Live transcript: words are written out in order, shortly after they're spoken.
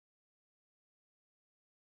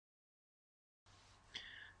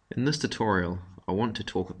In this tutorial, I want to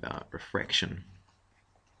talk about refraction.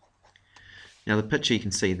 Now the picture you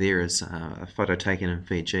can see there is a photo taken in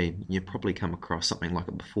Fiji. You've probably come across something like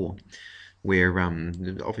it before, where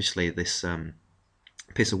obviously this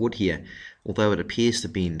piece of wood here, although it appears to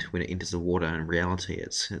bend when it enters the water, in reality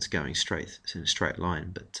it's going straight in a straight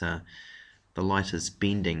line, but the light is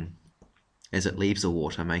bending as it leaves the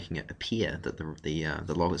water, making it appear that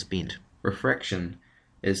the log is bent. Refraction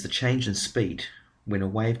is the change in speed when a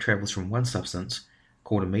wave travels from one substance,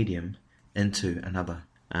 called a medium, into another.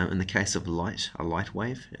 In the case of light, a light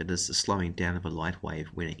wave, it is the slowing down of a light wave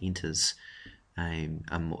when it enters an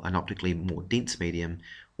optically more dense medium,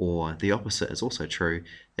 or the opposite is also true.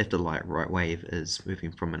 If the light wave is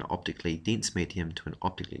moving from an optically dense medium to an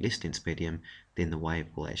optically less dense medium, then the wave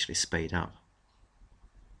will actually speed up.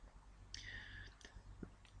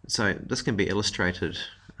 So this can be illustrated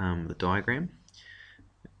with a diagram.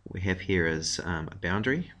 What we have here is a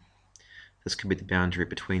boundary. This could be the boundary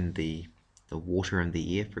between the water and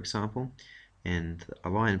the air, for example, and a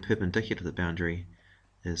line perpendicular to the boundary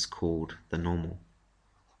is called the normal.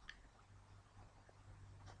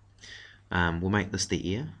 We'll make this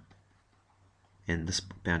the air, and this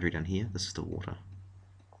boundary down here, this is the water.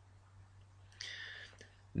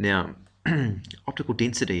 Now, optical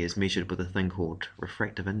density is measured with a thing called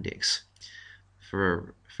refractive index.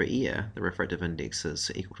 For air, the refractive index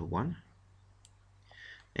is equal to 1,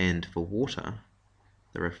 and for water,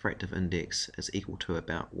 the refractive index is equal to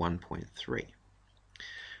about 1.3.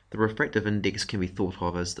 The refractive index can be thought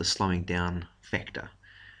of as the slowing down factor.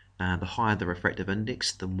 The higher the refractive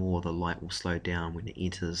index, the more the light will slow down when it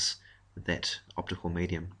enters that optical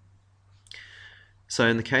medium. So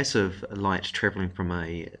in the case of light traveling from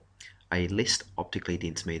a less optically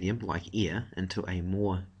dense medium like air into a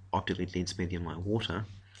more optically dense medium like water,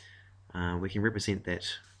 we can represent that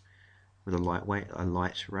with a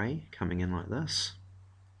light ray coming in like this.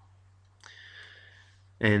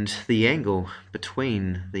 And the angle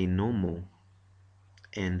between the normal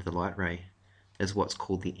and the light ray is what's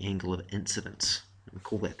called the angle of incidence. We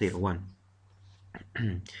call that theta 1.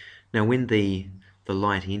 Now when the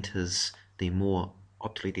light enters the more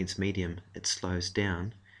optically dense medium, it slows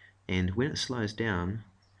down, and when it slows down,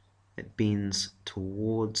 it bends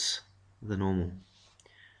towards the normal.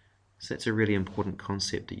 So that's a really important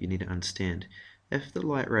concept that you need to understand. If the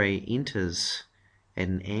light ray enters at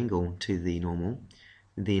an angle to the normal,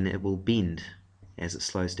 then it will bend as it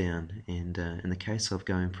slows down, and in the case of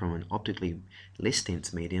going from an optically less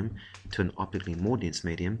dense medium to an optically more dense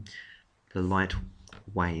medium, the light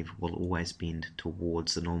wave will always bend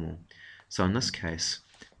towards the normal. So in this case,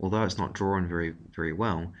 although it's not drawn very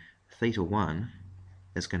well, theta 1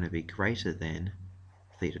 is going to be greater than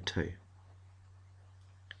theta 2.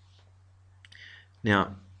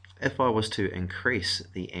 Now, if I was to increase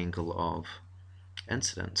the angle of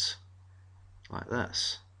incidence like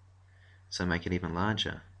this, so make it even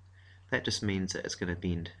larger, that just means that it's going to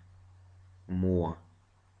bend more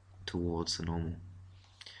towards the normal.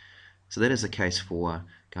 So that is the case for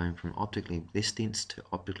going from optically less dense to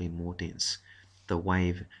optically more dense. The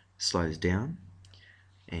wave slows down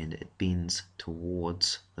and it bends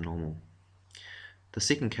towards the normal. The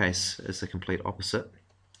second case is the complete opposite.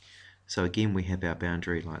 So again, we have our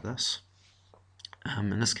boundary like this.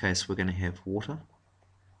 In this case, we're going to have water,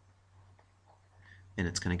 and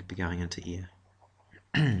it's going to be going into air.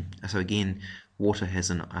 So again, water has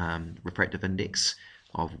a refractive index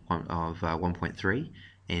of 1.3,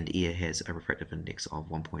 and air has a refractive index of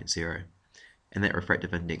 1.0. And that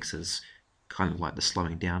refractive index is kind of like the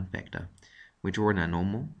slowing down factor. We draw in our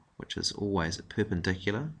normal, which is always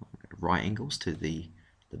perpendicular, right angles to the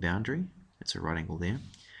boundary. It's a right angle there.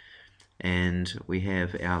 And we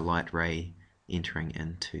have our light ray entering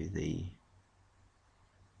into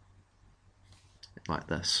like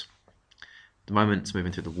this. At the moment it's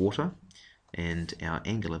moving through the water, and our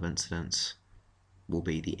angle of incidence will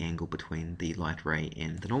be the angle between the light ray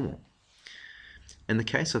and the normal. In the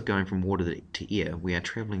case of going from water to air, we are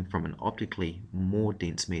traveling from an optically more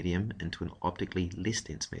dense medium into an optically less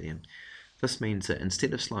dense medium. This means that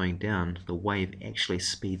instead of slowing down, the wave actually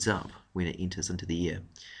speeds up when it enters into the air.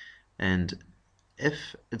 And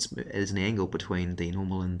if it's an angle between the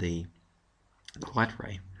normal and the light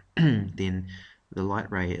ray, then the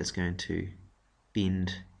light ray is going to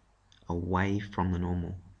bend away from the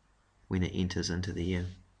normal when it enters into the air.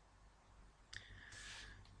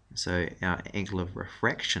 So our angle of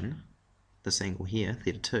refraction, this angle here,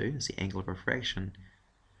 theta 2, is the angle of refraction,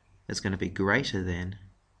 is going to be greater than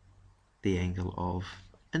the angle of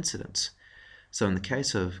incidence. So in the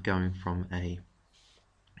case of going from a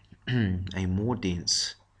more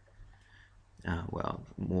dense well,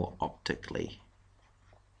 more optically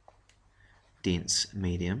dense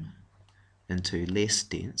medium into less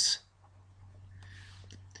dense,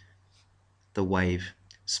 the wave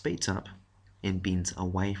speeds up and bends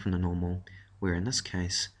away from the normal, where in this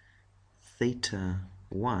case theta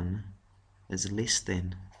 1 is less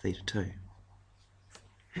than theta 2.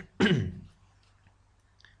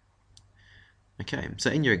 Okay, so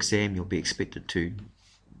in your exam you'll be expected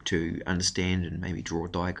to understand and maybe draw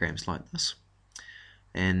diagrams like this,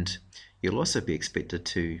 and you'll also be expected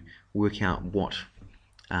to work out what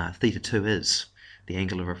theta 2 is, the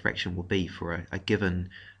angle of refraction will be for a given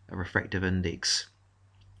refractive index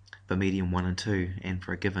for medium 1 and 2 and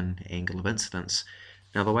for a given angle of incidence.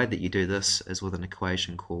 Now the way that you do this is with an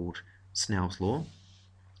equation called Snell's law,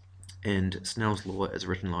 and Snell's law is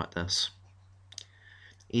written like this: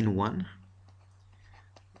 N1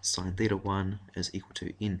 sine theta 1 is equal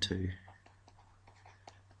to N2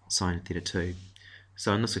 sine theta 2.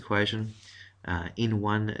 So in this equation,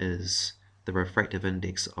 N1 is the refractive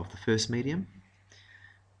index of the first medium,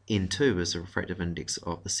 N2 is the refractive index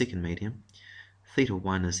of the second medium, theta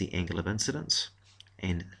 1 is the angle of incidence,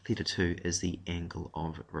 and theta 2 is the angle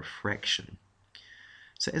of refraction.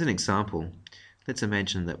 So as an example, let's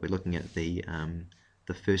imagine that we're looking at the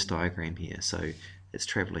first diagram here. So it's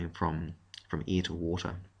travelling from air to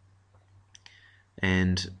water,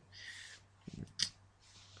 and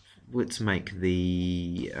let's make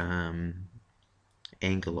the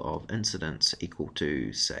angle of incidence equal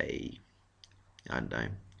to, say, I don't know,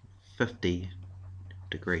 50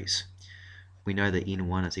 degrees. We know that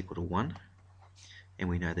N1 is equal to 1, and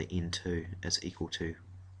we know that N2 is equal to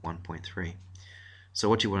 1.3. So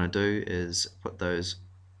what you want to do is put those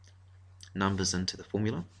numbers into the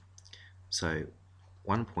formula. So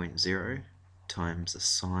 1.0 times the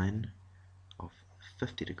sine of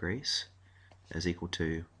 50 degrees is equal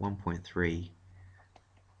to 1.3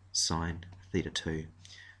 sine theta 2,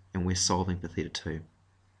 and we're solving for theta 2.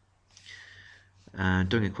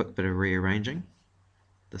 Doing a quick bit of rearranging,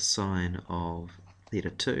 the sine of theta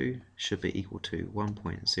 2 should be equal to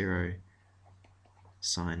 1.0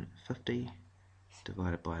 sine 50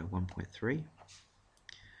 divided by 1.3,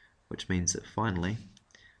 which means that finally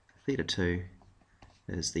theta 2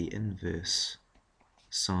 is the inverse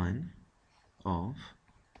sine of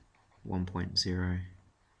 1.0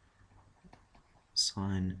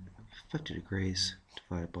 sine 50 degrees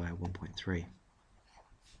divided by 1.3.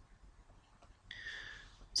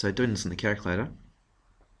 So doing this in the calculator,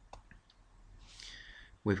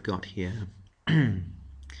 we've got here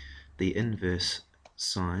the inverse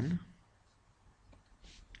sine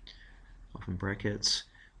of, in brackets,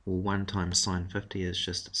 well, 1 times sine 50 is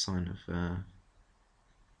just sine of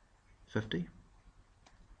 50,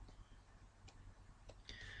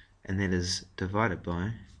 and that is divided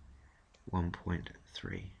by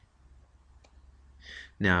 1.3.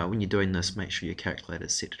 Now when you're doing this, make sure your calculator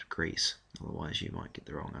is set to degrees, otherwise you might get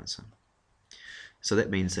the wrong answer. So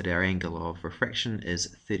that means that our angle of refraction is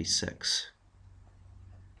 36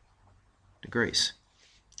 degrees.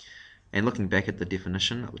 And looking back at the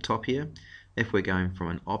definition at the top here, if we're going from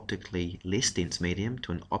an optically less dense medium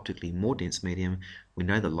to an optically more dense medium, we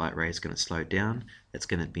know the light ray is going to slow down, it's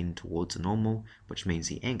going to bend towards the normal, which means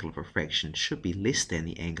the angle of refraction should be less than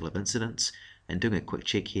the angle of incidence. And doing a quick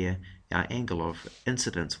check here, our angle of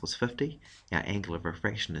incidence was 50, our angle of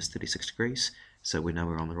refraction is 36 degrees, so we know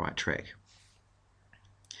we're on the right track.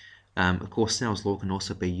 Of course, Snell's law can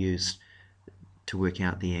also be used to work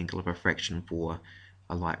out the angle of refraction for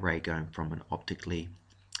a light ray going from an optically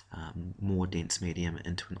more dense medium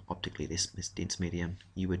into an optically less dense medium.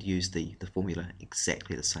 You would use the formula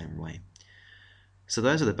exactly the same way. So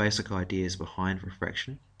those are the basic ideas behind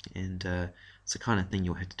refraction, and it's the kind of thing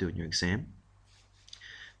you'll have to do in your exam.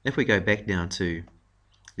 If we go back now to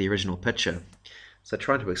the original picture, so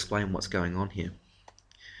try to explain what's going on here.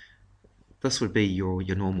 This would be your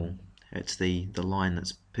normal. It's the line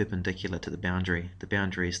that's perpendicular to the boundary. The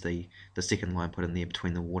boundary is the second line put in there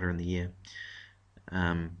between the water and the air.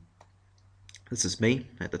 This is me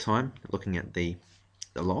at the time looking at the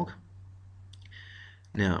log.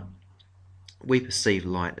 Now we perceive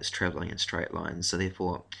light as travelling in straight lines, so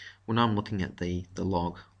therefore when I'm looking at the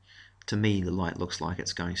log, to me the light looks like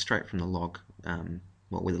it's going straight from the log,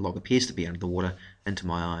 where the log appears to be under the water, into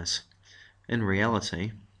my eyes. In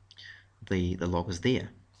reality, the log is there.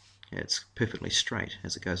 It's perfectly straight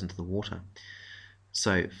as it goes into the water.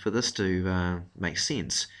 So for this to make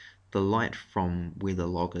sense, the light from where the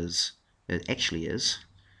log actually is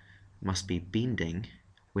must be bending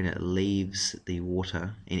when it leaves the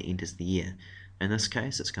water and enters the air. In this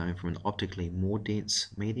case, it's going from an optically more dense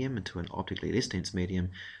medium into an optically less dense medium,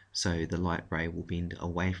 so the light ray will bend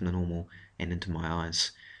away from the normal and into my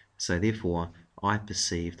eyes. So therefore, I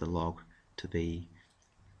perceive the log to be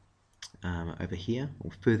over here, or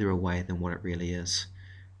further away than what it really is.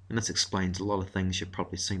 And this explains a lot of things you've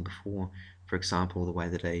probably seen before. For example, the way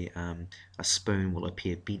that a spoon will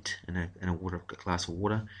appear bent in a glass of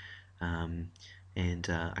water. And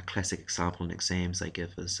a classic example in exams they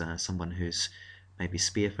give is someone who's maybe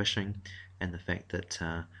spearfishing, and the fact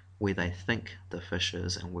that where they think the fish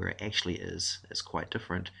is and where it actually is quite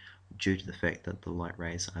different due to the fact that the light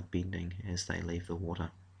rays are bending as they leave the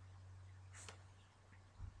water.